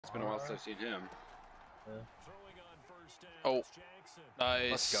been a while since I've seen him. Yeah. Oh,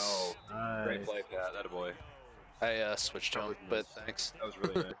 nice. Let's go. Nice. Great play, Pat. That a boy. I switched to him, but thanks. That was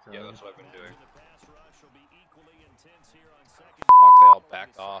really good. Yeah, that's what I've been doing. Fuck, they all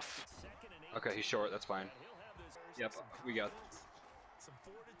backed off. Okay, he's short. That's fine. Yep, we got.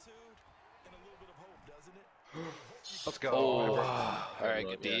 Let's go. Oh, alright,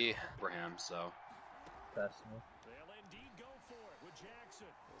 good D. Abraham, so. Fast enough.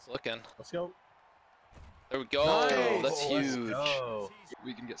 He's looking. Let's go. There we go. Nice. That's Let's huge. go.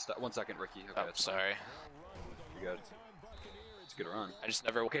 We can get stuck. 1 second, Ricky. Okay, Oh, that's sorry. fine. You're good. It's a good run. I just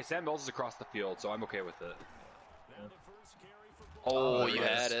never. Okay, Sam Mills is across the field, so I'm okay with it. Oh, you nice.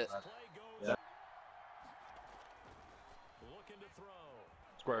 had it. Yeah.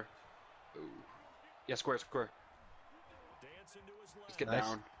 Square. Ooh. Yeah, square, square. Just get Nice.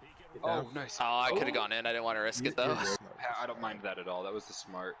 down. Get Oh, down. nice. Oh, I could have gone in. I didn't want to risk it though. I don't mind that at all. That was the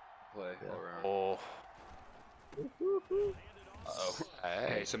smart play all around. Oh. Uh-oh. Hey.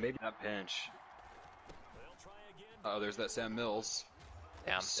 Okay, so maybe that pinch. Oh, there's that Sam Mills.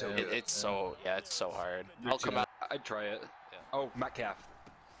 Damn. So It, good. it's so it's so hard. You're I'll come out. I'd try it. Yeah. Oh, Metcalf.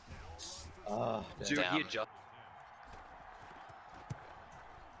 Ah, Dude, Damn. he adjust.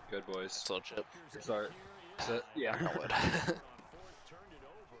 Good boys. Slow chip. Start. Sit. Yeah. I would.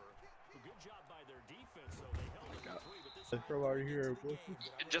 throw out here.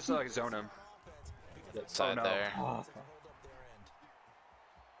 Just like zone him. Side no. there. Ah,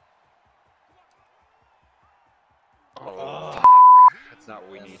 Oh. That's not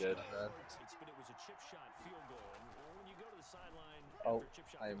what we needed. oh,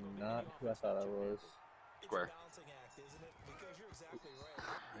 I'm not who I thought I was. Square.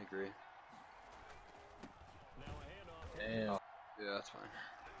 I agree. Damn. Yeah, that's fine.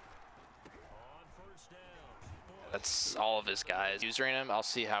 That's all of his guys. Using him, I'll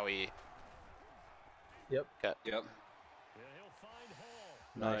see how he. Yep. Got. Yep.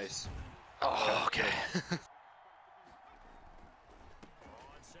 Nice. Oh, okay.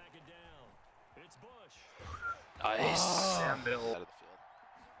 Nice. Sam Mills. Out of the field.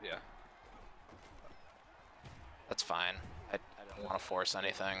 Yeah. That's fine. I don't want to force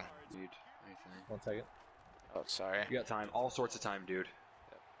anything. Dude, anything. 1 second. Oh, sorry. You got time. All sorts of time, dude.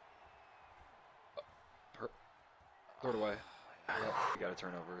 Throw it away. You got a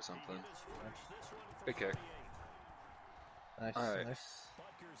turnover or something. Good kick. Nice. All right. Nice.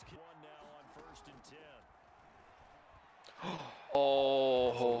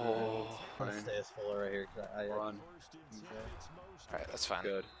 Oh. I'm gonna stay as full right here because I Run. Alright, that's fine.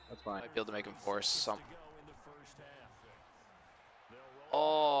 Good. That's fine. Might be able to make him force some.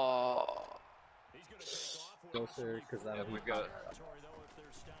 Oh. closer because Yeah, I'm we've got.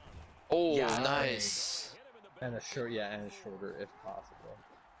 Oh, Yeah. nice. and a short, yeah, and a shorter if possible.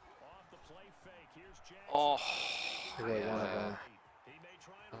 Oh. Take away one of Yeah. them.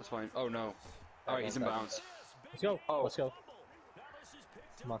 That's fine. Oh no. All right, he's in bounds. Let's go. Oh. Let's go.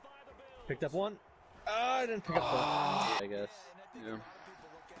 Come on. Picked up one. Ah, I didn't pick up one. I guess. Yeah.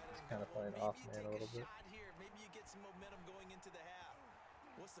 He's kind of playing off man a little bit.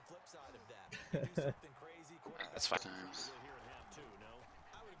 What's the flip side of that? Do something crazy quick. That's fine. Times.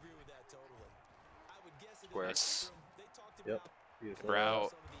 I would agree with that totally. I would guess Square. Nice. they talked Yep. about Beautiful.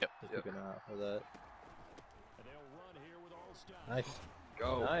 Route. Yep. Just keep an eye out for that. Nice.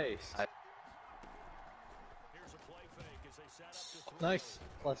 Go. Nice. Nice.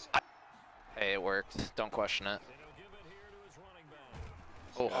 Let's. Hey, it worked. Don't question it.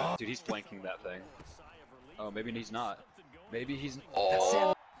 Oh, dude, he's flanking that thing. Oh, maybe he's not. Maybe he's.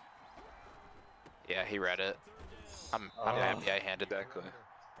 Oh. Yeah, he read it. I'm Oh. happy I handed that. Exactly.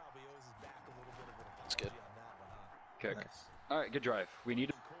 That's good. Kick. Nice. All right, good drive. We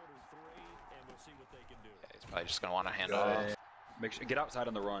need. Yeah, he's probably just gonna want to hand Good. off. Make sure get outside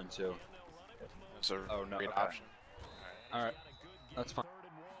on the run too. It's a Oh, no, great okay. option. All right, that's fine.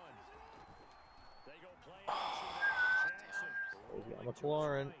 I'm a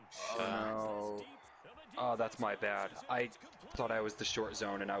McLaurin. Oh no. Oh, that's my bad. I thought I was the short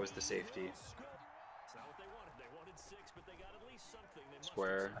zone and I was the safety.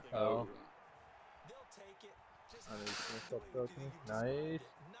 Square. Oh. Oh.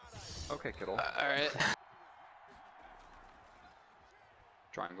 Nice. Okay, Kittle. All right.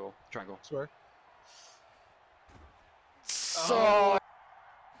 Triangle. Triangle. Swear. So.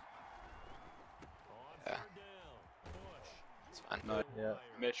 Yeah. It's fine. No, Yeah.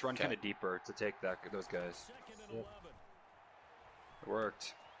 Mitch, run Okay. kind of deeper to take those guys. Yep. It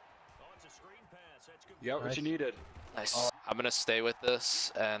worked. You got what you Nice. needed. Nice. I'm gonna stay with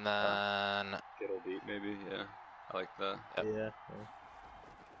this, and then Kittle beat maybe. Yeah, I like that. Yep. Yeah.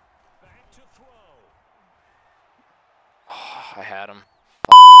 I had him.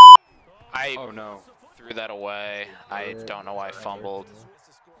 I Oh no. threw that away. I don't know why I fumbled. Missed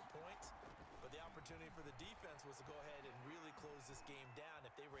to score points, but the opportunity for the defense was to go ahead and really close this game down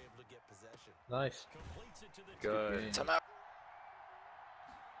if they were able to get possession. Nice. Good. Timeout.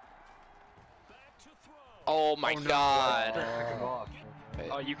 Oh my god. Pick him off.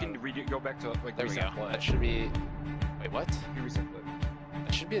 Wait, You can go back to like there we go. reset play. That should be. Wait, what? You reset play.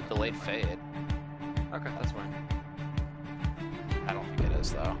 That should be a delayed fade. Okay, that's fine. I don't think it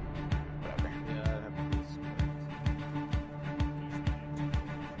is though. Whatever. Yeah, I have these.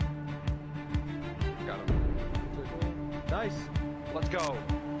 Got him. Nice. Let's go.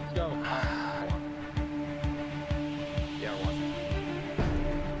 Let's go. Yeah, one.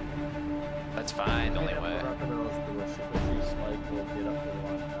 That's fine. Only way. Yeah.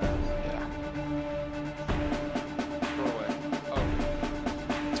 Throw away. Oh.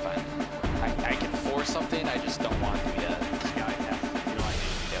 It's fine. I can force something. I just don't want to yet. Yeah, I have. You know, I do.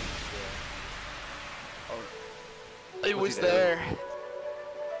 Yep. Oh. It What's was he doing? there.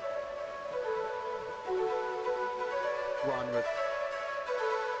 Run with.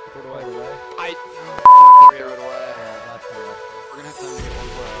 Throw it away. I Fuck, threw it away. We're gonna have time to get one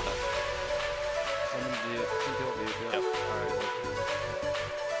more out. Someone did. Two kill lead. Yep. Alright.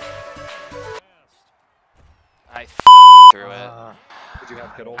 I f***ing threw it. Did you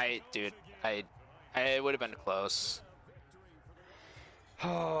have Kittle? Dude, it would have been close.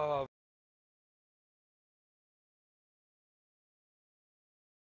 Oh.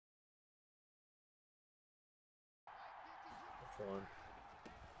 Which one?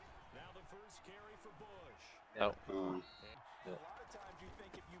 Nope. A lot of times you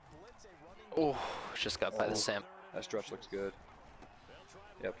think if you blitz a running Oh, just got by the Sam. That stretch looks good.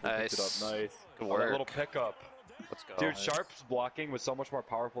 Yep, he picked Nice. it up. Nice. Good Oh, that work. little pickup. Let's go. Dude, Sharp's blocking was so much more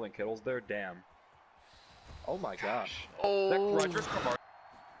powerful than Kittle's there. Damn. Oh my gosh. That Oh. Rogers from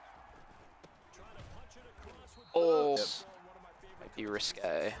Oh. Yep. Might be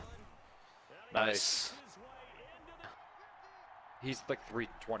risque. Nice. He's like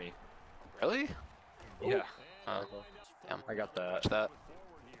 320. Really? Yeah. Damn. I got that. Watch that.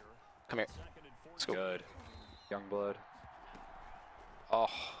 Come here. Let's go. Good. Youngblood. Oh.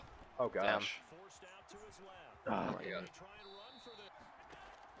 Oh gosh. Oh my god.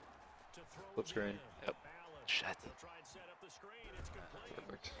 Flip screen. Yep. Shit.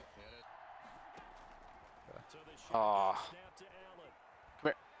 Perfect. Oh. Come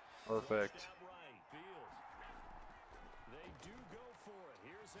here. Perfect.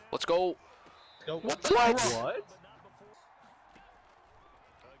 Let's go. Go. What? What?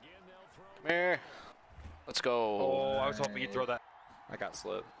 Come here. Let's go. Oh, I was hoping he'd throw that. I got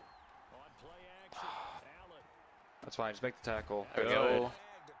slip. That's fine. Just make the tackle. There we Good. go.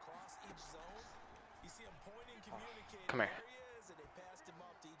 across each zone. You see him pointing, communicating Come here. areas, and they passed him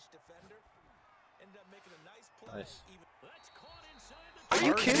off to each defender. Ended up making a nice play. Nice. Even Are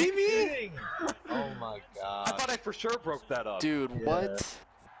you kidding me? Oh my I god. thought I for sure broke that up. Dude, Yeah. what?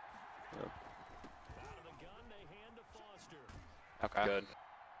 Okay. Good.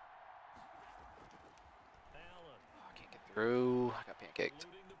 I can't get through. I got pancaked.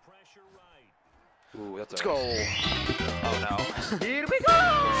 Ooh, that's Let's a go. Oh no. Here we go.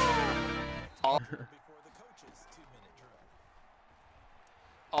 Oh, before the coach's 2-minute drill.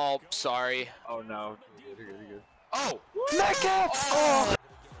 oh, sorry. Oh no. You're good. You're good. Oh! Metcalf! Oh!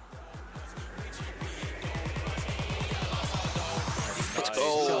 Let's Nice.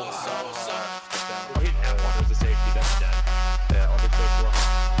 go. He didn't have one. It was a safety. That's dead. Yeah, under safe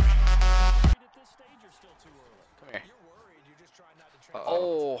Come here. You're worried. You're just trying not to try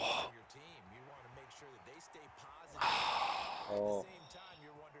Oh. your team. You want to make sure that they stay positive. Oh. At the same time,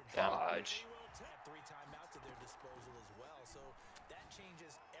 you're wondering Damn. Fudge. they have 3 timeouts at their disposal as well. So that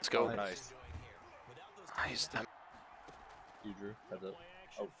changes Let's go. everything Nice. they're doing here. Without those Nice. You drew. That's it.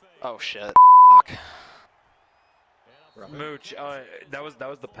 Oh shit. Fuck. Mooch. That was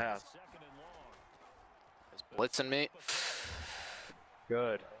the pass. He's blitzing me.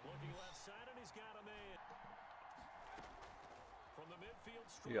 Good.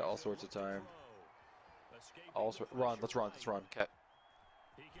 You got all sorts of time. Run. Let's run. Let's run. Okay.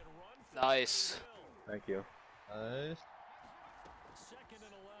 Nice. Thank you. Nice.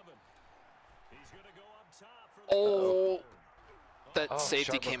 Oh. That Oh,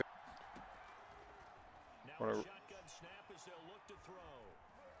 safety Sharp came. Wanna-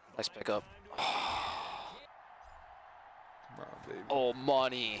 Nice pickup. Come on, baby. Oh,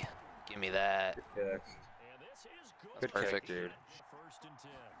 money. Give me that. Good That's kick, perfect. dude.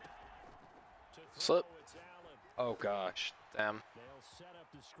 Slip. Oh gosh. Damn.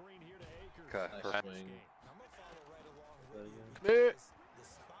 Okay. Nice Perfect. swing. I'm gonna follow right along Eh.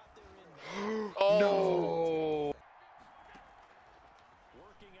 Oh. No.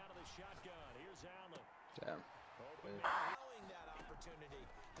 Working out of the shotgun. Here's Allen. Damn. Knowing that opportunity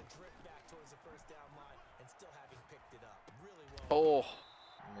to drift back towards the first down line and still having picked it up really well. Oh.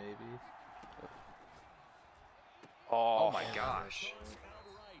 Maybe. Oh my gosh.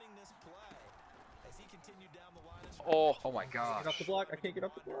 This play as he continued down the line of Oh. Oh my Get off gosh. the block. I can't get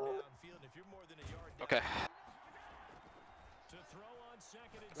off the block. downfield. If you're more than a yard down, Okay. To throw on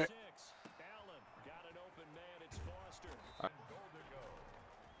 2nd and 6. Allen got an open man. It's Foster. And goal to go.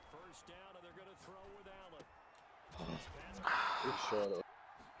 First down, and they're going to throw with Allen. Good shot.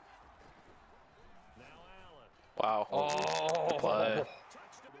 Now Allen. Wow. Oh. Play.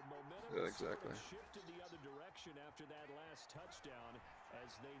 Touchdown. The momentum Yeah, exactly. shifted the other direction after that last touchdown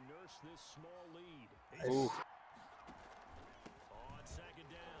as they nurse this small lead. Ooh. On 2nd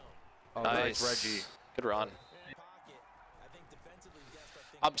down. Oh, Nice. nice, Reggie. Good run. pocket. I think defensively, Dest,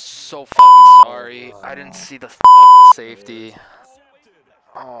 I think I'm so f***ing sorry. I didn't see the safety.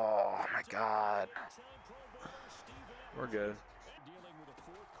 Oh my god. We're good. Dealing with a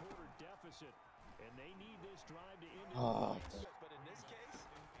 4th quarter deficit, and they need this drive to end it. Oh. but in this case,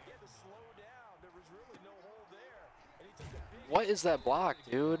 he had to slow down. There was really no hole there. And he took a big What is that block,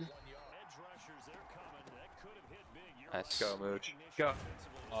 dude? Edge rushers, they're coming. That could have hit big. You're Nice. Go, Mooch. Go.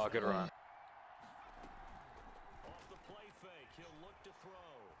 Oh, good run. off the play fake. He'll look to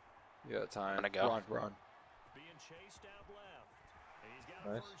throw. You got time. Gonna go. Run. Being chased out left. And he's got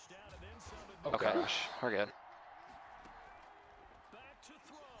a Nice. first down and then some to Oh, do. Okay. gosh. We're good. Back to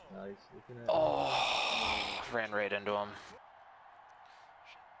throw. Nice. Looking at Oh. Ran right into him.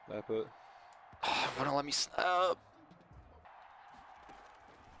 That put. Wouldn't let me snap.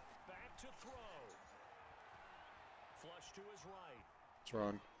 Back to throw. Flush to his right. Let's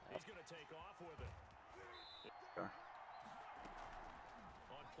run. He's going to take off with it. Okay.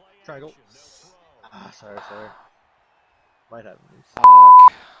 On play Triangle. action, no throw. Ah, sorry. Might have me. Fuck.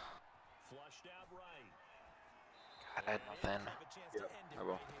 Flushed out right. God, I had nothing. have a chance to end it I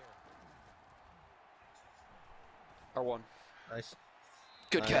will. right here. R1. Nice.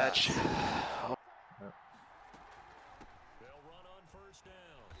 Good Nice. catch. They'll run on first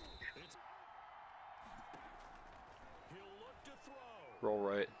down. It's... He'll look to throw. Roll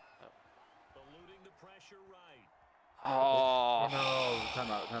right. Eluding the pressure right. Oh. No.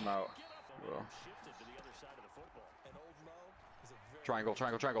 Timeout. Get up Well. and shifted to the other side of the football. And Old Mo is a very Triangle. Yep.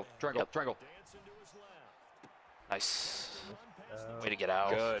 Dancing to his left. Nice. Run past the Way to get out.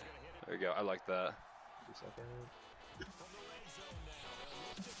 Good. There you go. I like that. 2 seconds. from the red zone now.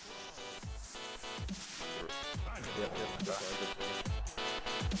 Yep.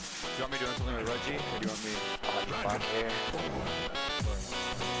 Do you want me doing something with Reggie? Or do you want me? I'll have the block here.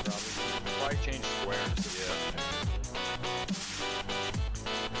 Probably change squares. Yeah.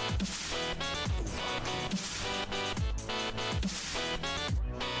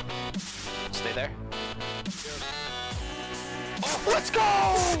 Stay there. Oh, let's go!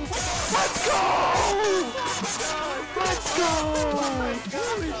 Let's go! Let's go!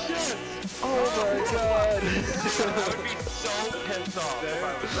 Holy shit! Oh my god! I would be so pissed off if I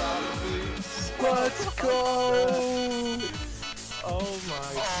was Let's go! Oh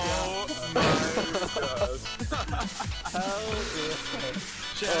my god. Hell yeah.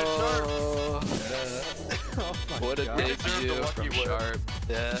 Oh, Oh my what a god. debut lucky from win. Sharp.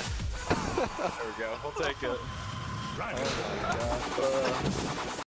 Yeah. There we go. We'll take it. Oh my god.